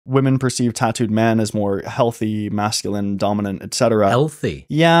women perceive tattooed men as more healthy, masculine, dominant, etc. Healthy?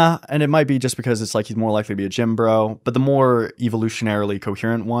 Yeah, and it might be just because it's like he's more likely to be a gym bro, but the more evolutionarily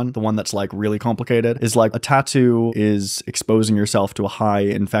coherent one, the one that's like really complicated, is like a tattoo is exposing yourself to a high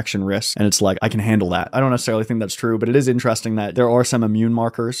infection risk, and it's like, I can handle that. I don't necessarily think that's true, but it is interesting that there are some immune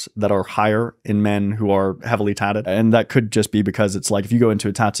markers that are higher in men who are heavily tatted, and that could just be because it's like, if you go into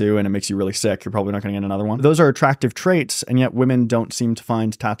a tattoo and it makes you really sick, you're probably not going to get another one. Those are attractive traits, and yet women don't seem to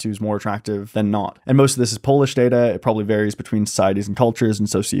find tattoos more attractive than not. And most of this is Polish data. It probably varies between societies and cultures and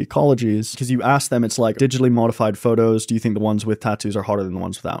socioecologies, because you ask them, it's like, digitally modified photos, do you think the ones with tattoos are hotter than the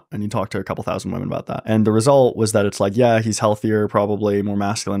ones without? And you talk to a couple thousand women about that. And the result was that it's like, yeah, he's healthier, probably more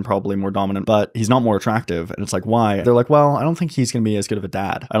masculine, probably more dominant, but he's not more attractive. And it's like, why? They're like, well, I don't think he's going to be as good of a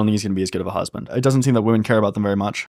dad. I don't think he's going to be as good of a husband. It doesn't seem that women care about them very much.